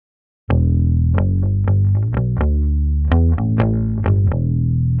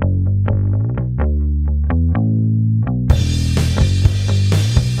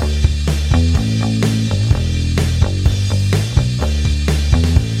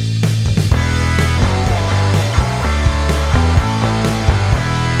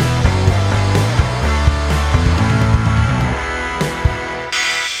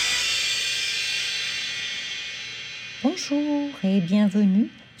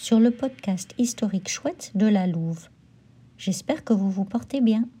sur le podcast historique chouette de la Louve. J'espère que vous vous portez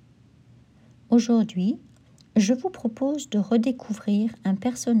bien. Aujourd'hui, je vous propose de redécouvrir un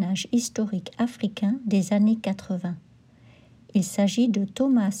personnage historique africain des années 80. Il s'agit de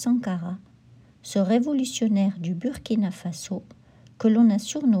Thomas Sankara, ce révolutionnaire du Burkina Faso que l'on a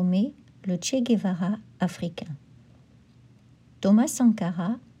surnommé le Che Guevara africain. Thomas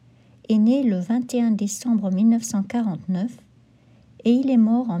Sankara est né le 21 décembre 1949 et il est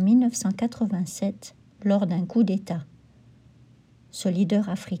mort en 1987 lors d'un coup d'État. Ce leader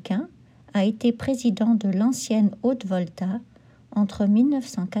africain a été président de l'ancienne Haute-Volta entre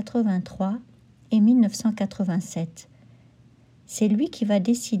 1983 et 1987. C'est lui qui va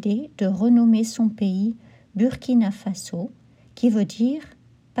décider de renommer son pays Burkina Faso, qui veut dire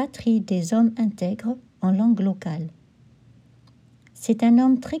 « patrie des hommes intègres » en langue locale. C'est un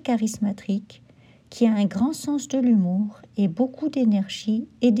homme très charismatique qui a un grand sens de l'humour et beaucoup d'énergie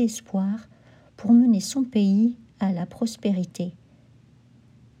et d'espoir pour mener son pays à la prospérité.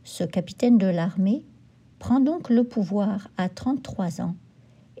 Ce capitaine de l'armée prend donc le pouvoir à 33 ans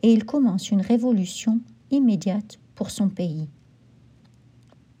et il commence une révolution immédiate pour son pays.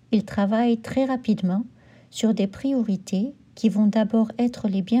 Il travaille très rapidement sur des priorités qui vont d'abord être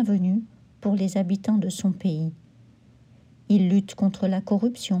les bienvenues pour les habitants de son pays. Il lutte contre la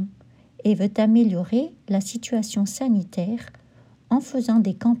corruption et veut améliorer la situation sanitaire en faisant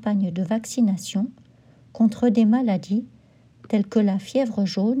des campagnes de vaccination contre des maladies telles que la fièvre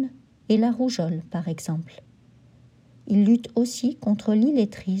jaune et la rougeole, par exemple. Il lutte aussi contre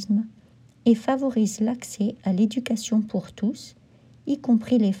l'illettrisme et favorise l'accès à l'éducation pour tous, y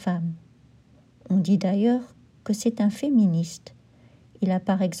compris les femmes. On dit d'ailleurs que c'est un féministe. Il a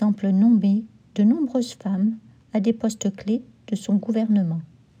par exemple nommé de nombreuses femmes à des postes clés de son gouvernement.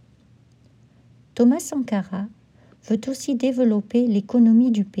 Thomas Sankara veut aussi développer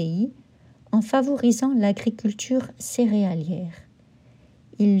l'économie du pays en favorisant l'agriculture céréalière.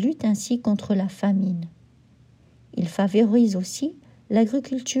 Il lutte ainsi contre la famine. Il favorise aussi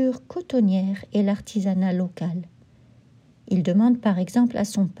l'agriculture cotonnière et l'artisanat local. Il demande par exemple à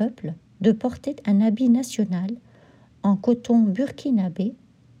son peuple de porter un habit national en coton burkinabé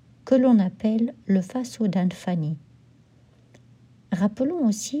que l'on appelle le faso d'Anfani. Rappelons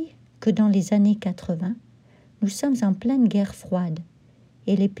aussi que dans les années 80, nous sommes en pleine guerre froide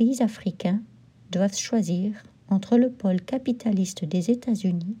et les pays africains doivent choisir entre le pôle capitaliste des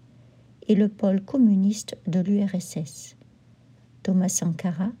États-Unis et le pôle communiste de l'URSS. Thomas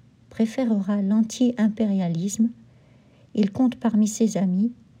Sankara préférera l'anti-impérialisme. Il compte parmi ses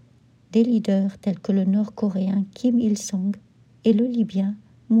amis des leaders tels que le nord-coréen Kim Il-sung et le libyen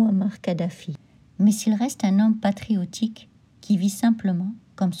Muammar Kadhafi. Mais s'il reste un homme patriotique qui vit simplement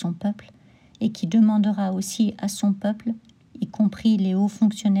comme son peuple et qui demandera aussi à son peuple, y compris les hauts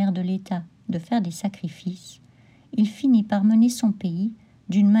fonctionnaires de l'État, de faire des sacrifices, il finit par mener son pays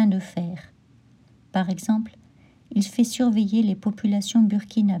d'une main de fer. Par exemple, il fait surveiller les populations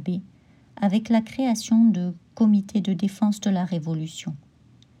burkinabées avec la création de comités de défense de la Révolution.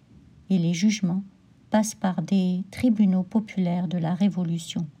 Et les jugements passent par des tribunaux populaires de la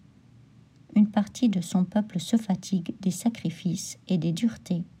Révolution. Une partie de son peuple se fatigue des sacrifices et des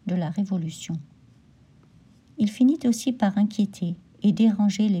duretés de la Révolution. Il finit aussi par inquiéter et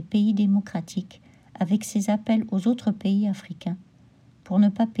déranger les pays démocratiques avec ses appels aux autres pays africains pour ne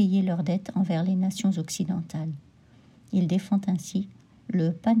pas payer leurs dettes envers les nations occidentales. Il défend ainsi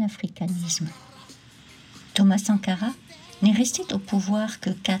le panafricanisme. Thomas Sankara n'est resté au pouvoir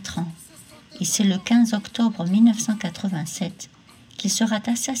que 4 ans et c'est le 15 octobre 1987 qu'il sera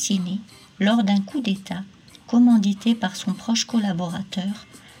assassiné lors d'un coup d'État commandité par son proche collaborateur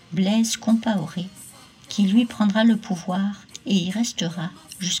Blaise Compaoré, qui lui prendra le pouvoir et y restera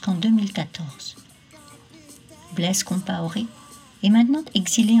jusqu'en 2014. Blaise Compaoré est maintenant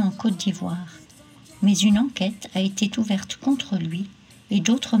exilé en Côte d'Ivoire, mais une enquête a été ouverte contre lui et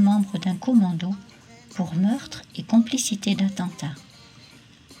d'autres membres d'un commando pour meurtre et complicité d'attentat.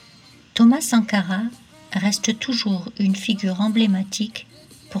 Thomas Sankara reste toujours une figure emblématique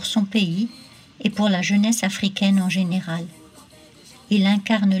pour son pays et pour la jeunesse africaine en général. Il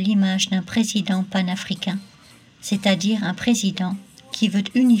incarne l'image d'un président panafricain, c'est-à-dire un président qui veut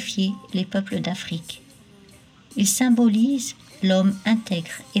unifier les peuples d'Afrique. Il symbolise l'homme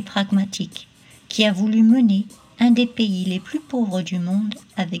intègre et pragmatique qui a voulu mener un des pays les plus pauvres du monde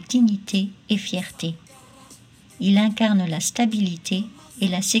avec dignité et fierté. Il incarne la stabilité et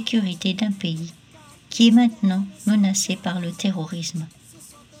la sécurité d'un pays qui est maintenant menacé par le terrorisme.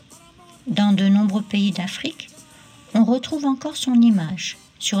 Dans de nombreux pays d'Afrique, on retrouve encore son image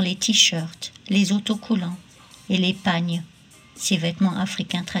sur les t-shirts, les autocollants et les pagnes. ses vêtements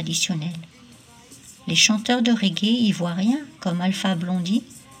africains traditionnels. Les chanteurs de reggae ivoiriens comme Alpha Blondy,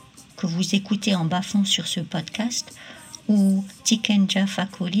 que vous écoutez en bas-fond sur ce podcast, ou Tikenja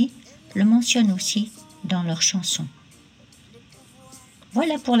Fakoli, le mentionnent aussi dans leurs chansons.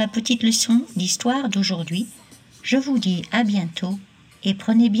 Voilà pour la petite leçon d'histoire d'aujourd'hui. Je vous dis à bientôt et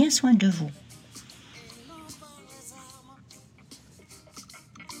prenez bien soin de vous.